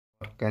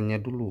mengeluarkannya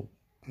dulu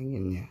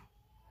anginnya.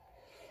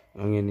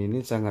 Angin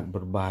ini sangat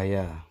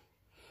berbahaya,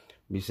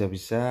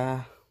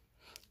 bisa-bisa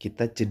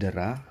kita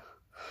cedera,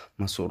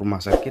 masuk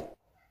rumah sakit,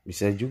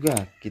 bisa juga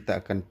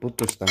kita akan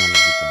putus tangan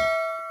kita.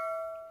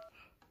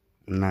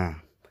 Nah,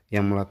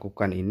 yang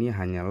melakukan ini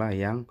hanyalah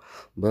yang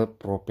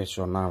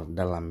berprofesional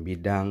dalam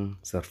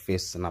bidang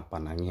servis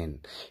senapan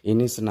angin.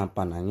 Ini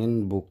senapan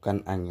angin,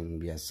 bukan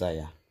angin biasa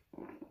ya.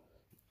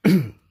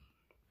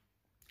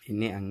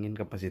 Ini angin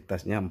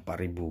kapasitasnya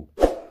 4000,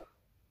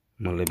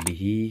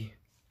 melebihi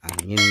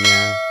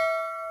anginnya.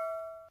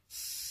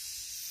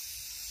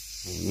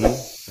 Ini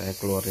saya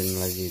keluarin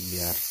lagi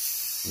biar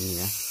ini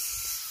ya.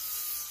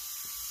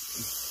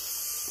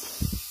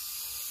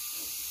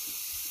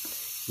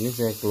 Ini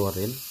saya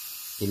keluarin.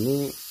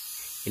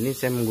 Ini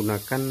saya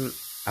menggunakan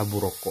abu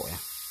rokok ya.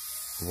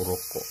 Abu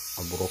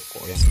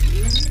rokok ya.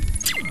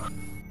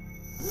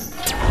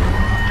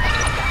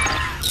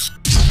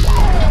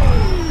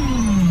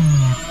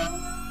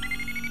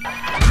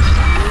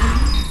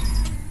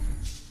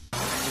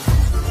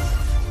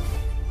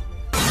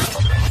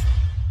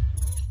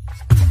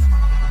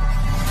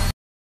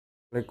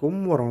 Assalamualaikum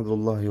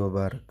warahmatullahi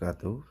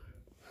wabarakatuh.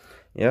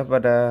 Ya,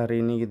 pada hari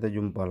ini kita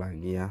jumpa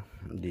lagi ya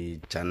di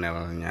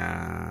channelnya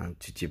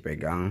Cici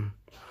Pegang.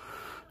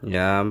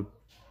 Ya,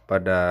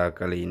 pada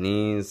kali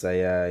ini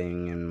saya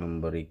ingin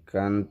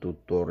memberikan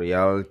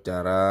tutorial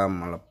cara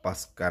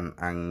melepaskan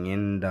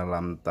angin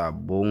dalam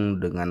tabung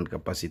dengan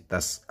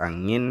kapasitas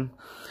angin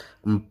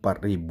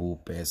 4000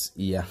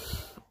 PSI ya.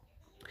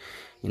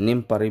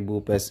 Ini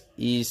 4000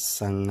 PSI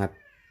sangat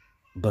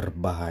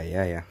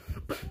berbahaya ya.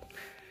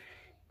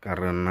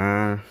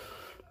 Karena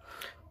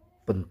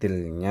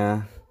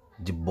pentilnya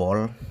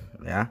jebol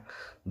ya,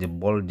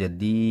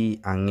 jadi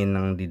angin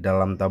yang di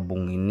dalam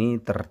tabung ini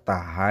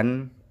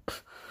tertahan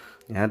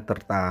ya,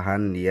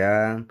 dia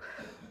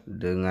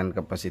dengan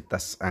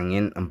kapasitas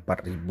angin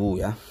 4000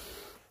 ya.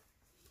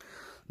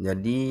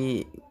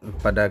 Jadi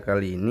pada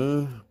kali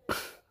ini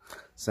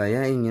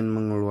saya ingin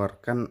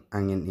mengeluarkan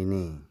angin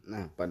ini.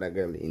 Nah, pada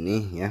kali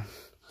ini ya,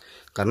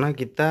 karena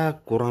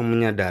kita kurang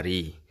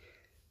menyadari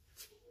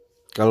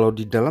kalau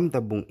di dalam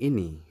tabung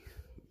ini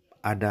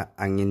ada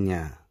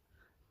anginnya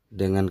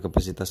dengan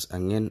kapasitas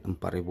angin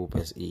 4000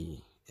 PSI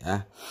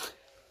ya.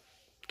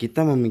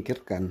 Kita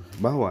memikirkan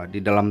bahwa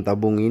di dalam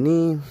tabung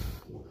ini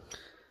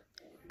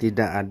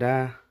tidak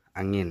ada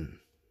angin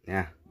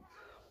ya.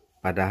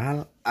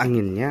 Padahal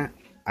anginnya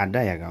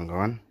ada ya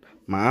kawan-kawan.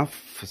 Maaf,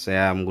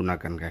 saya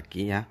menggunakan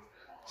kaki ya.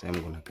 Saya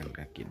menggunakan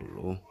kaki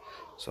dulu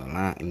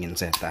soalnya ingin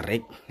saya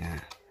tarik ya.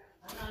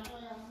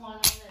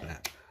 Nah,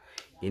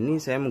 ini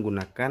saya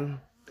menggunakan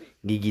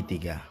gigi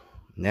 3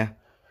 ya,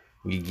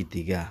 gigi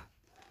 3,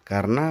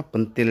 karena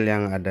pentil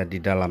yang ada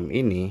di dalam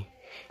ini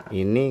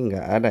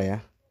enggak ada ya.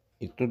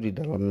 Itu di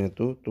dalamnya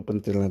tuh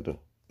pentilnya tuh.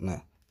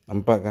 Nah,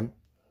 nampak kan?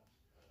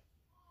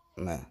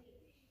 Nah,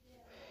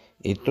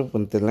 itu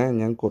pentilnya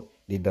nyangkut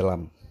di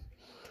dalam,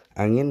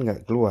 angin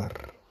nggak keluar.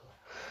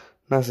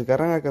 Nah,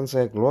 sekarang akan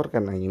saya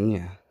keluarkan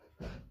anginnya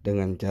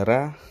dengan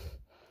cara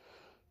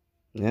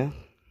ya,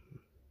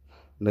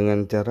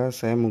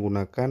 saya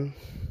menggunakan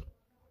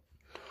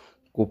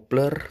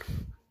coupler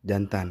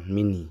jantan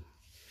mini.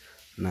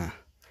 Nah,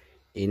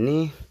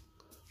 ini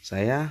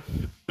saya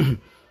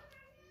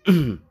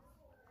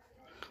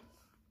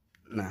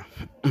nah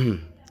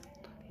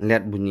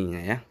lihat bunyinya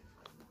ya.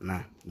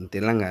 Nah,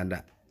 pentilnya nggak ada.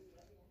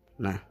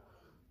 Nah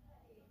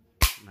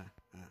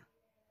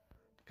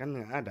kan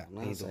nggak ada.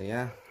 Nah,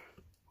 saya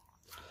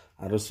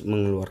harus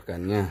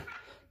mengeluarkannya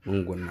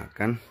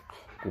menggunakan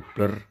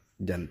coupler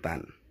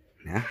jantan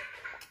ya.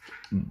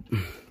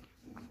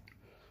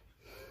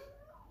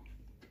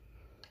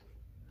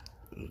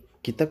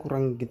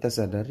 Kita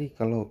sadari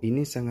kalau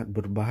ini sangat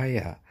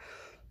berbahaya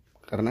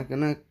karena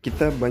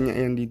kita banyak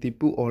yang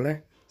ditipu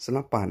oleh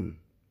senapan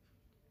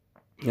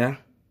ya.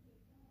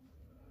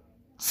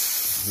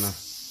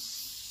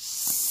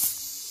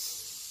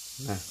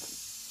 Nah,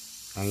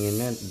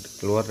 anginnya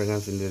keluar dengan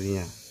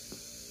sendirinya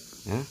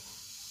ya.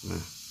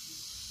 Nah,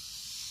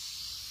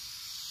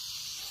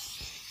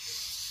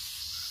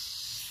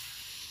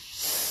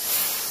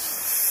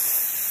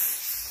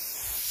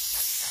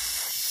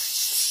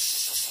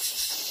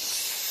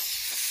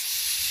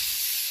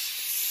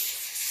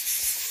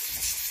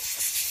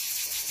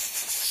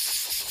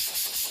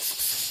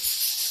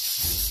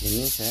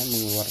 ini saya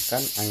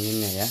mengeluarkan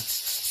anginnya ya,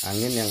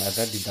 angin yang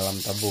ada di dalam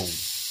tabung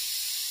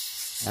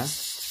ya,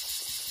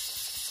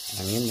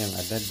 angin yang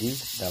ada di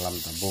dalam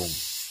tabung.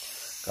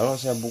 Kalau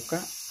saya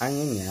buka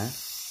anginnya,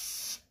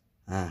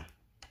 nah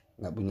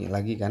nggak bunyi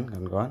lagi kan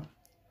kawan-kawan,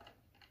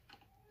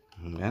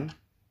 kan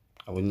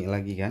nggak bunyi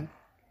lagi kan,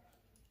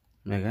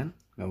 ya kan,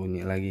 nggak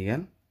bunyi lagi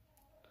kan.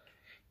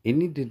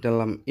 Ini di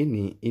dalam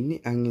ini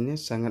anginnya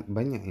sangat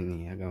banyak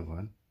ini ya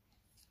kawan-kawan,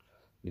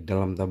 di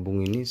dalam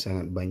tabung ini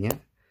sangat banyak.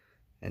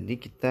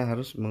 Jadi kita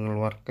harus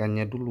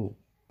mengeluarkannya dulu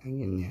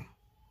anginnya.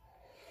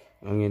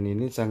 Angin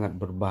ini sangat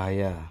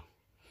berbahaya,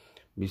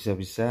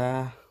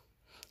 bisa-bisa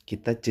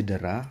kita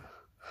cedera,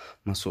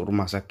 masuk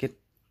rumah sakit,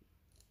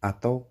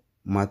 atau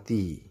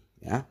mati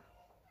ya,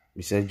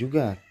 bisa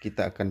juga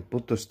kita akan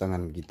putus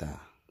tangan kita.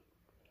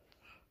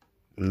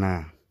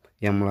 Nah,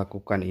 yang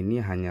melakukan ini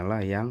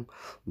hanyalah yang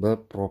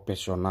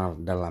berprofesional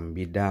dalam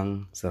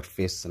bidang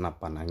servis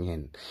senapan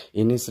angin.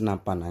 Ini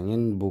senapan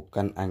angin,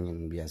 bukan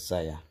angin biasa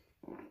ya.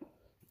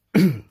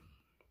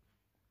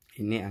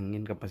 Ini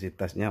angin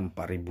kapasitasnya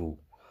 4000,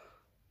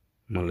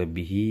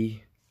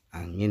 melebihi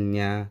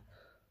anginnya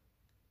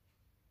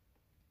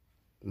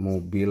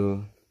mobil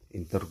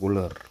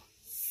intercooler.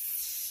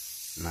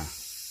 Nah,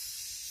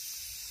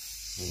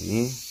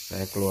 ini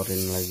saya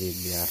keluarin lagi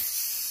biar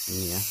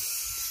ini ya.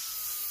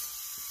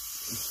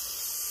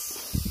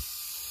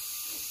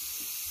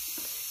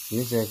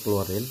 Ini saya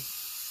keluarin.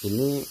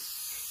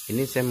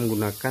 Ini saya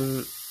menggunakan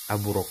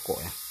abu rokok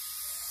ya.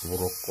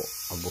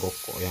 Abu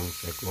rokok yang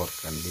saya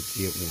keluarkan di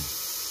tiupnya.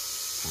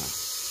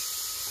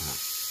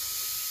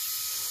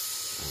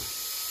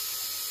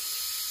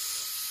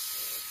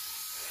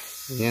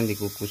 Ini yang di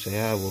kuku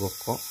saya abu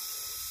rokok.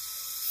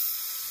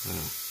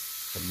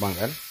 Terbang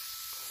kan?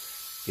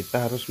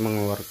 Kita harus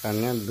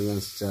mengeluarkannya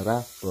dengan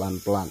secara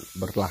pelan-pelan,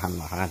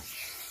 berlahan-lahan,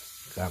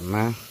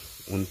 karena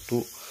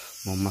untuk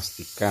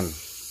memastikan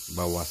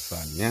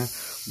bahwasannya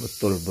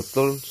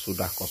betul-betul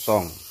sudah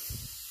kosong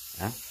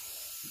ya.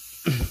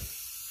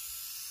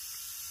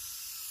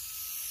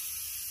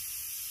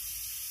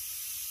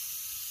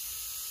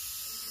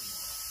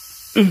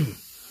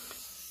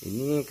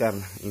 Ini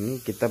karena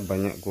ini kita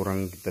banyak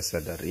kurang kita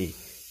sadari.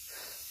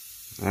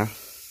 Nah,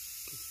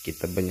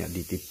 kita banyak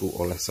ditipu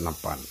oleh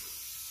senapan.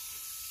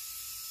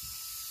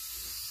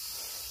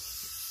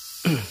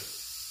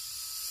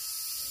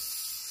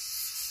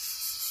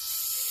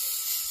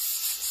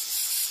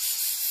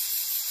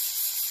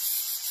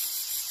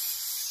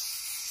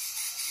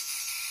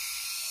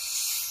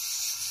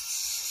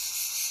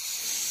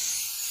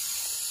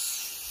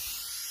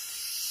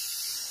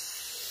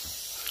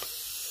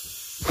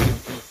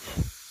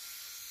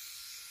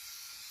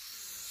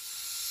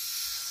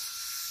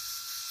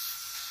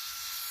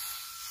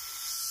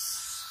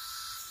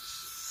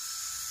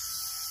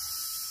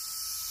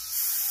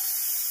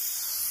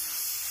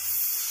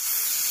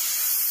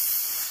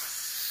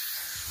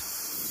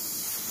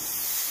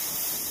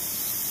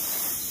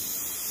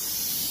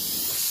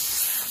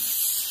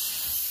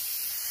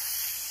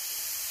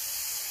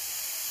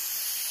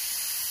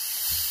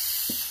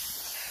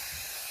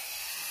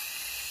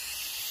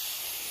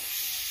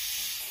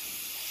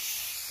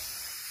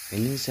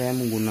 Ini saya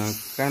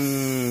menggunakan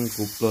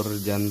kupler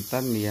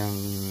jantan yang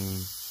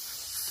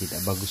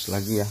tidak bagus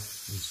lagi ya,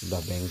 sudah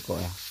bengkok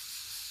ya.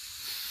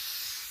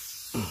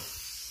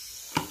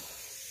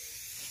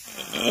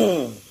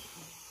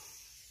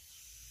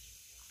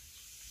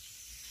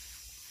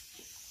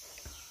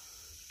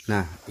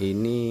 Nah,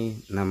 ini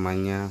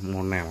namanya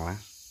monel ya.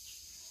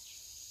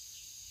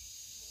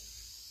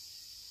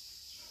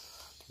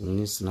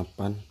 Ini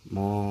senapan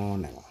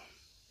monel.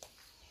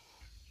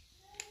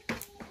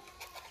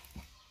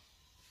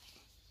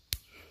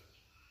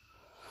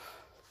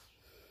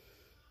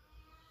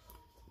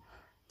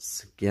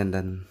 Sekian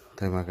dan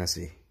terima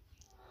kasih.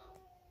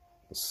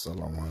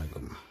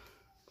 Assalamualaikum.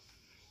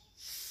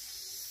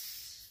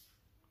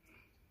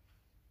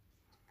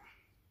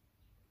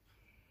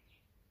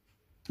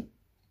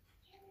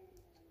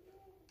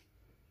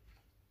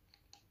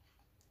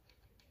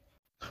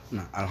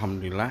 Nah,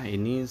 alhamdulillah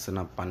ini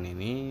senapan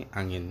ini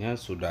anginnya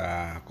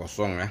sudah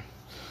kosong ya,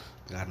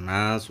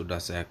 karena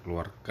sudah saya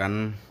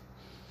keluarkan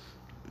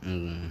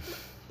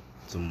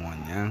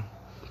semuanya.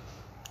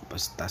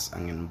 Kapasitas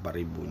angin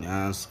 4000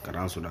 nya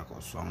sekarang sudah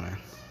kosong ya.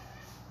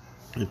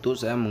 Itu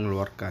saya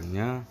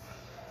mengeluarkannya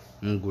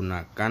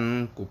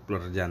menggunakan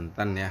kupler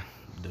jantan ya,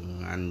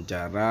 dengan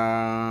cara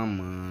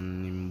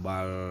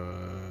menimbal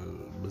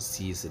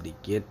besi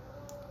sedikit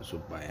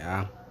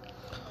supaya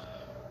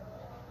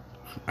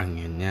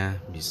anginnya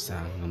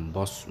bisa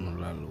ngembos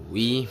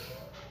melalui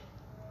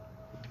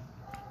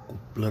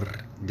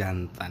kupler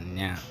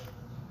jantannya.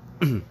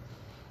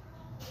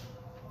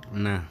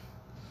 Nah,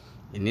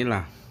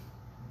 inilah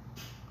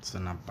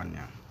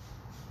senapannya.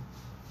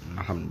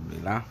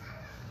 Alhamdulillah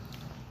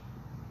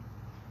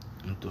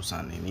untuk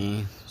saat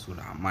ini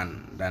sudah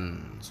aman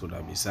dan sudah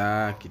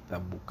bisa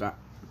kita buka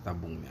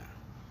tabungnya.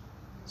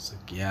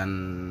 Sekian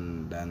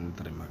dan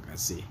terima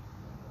kasih.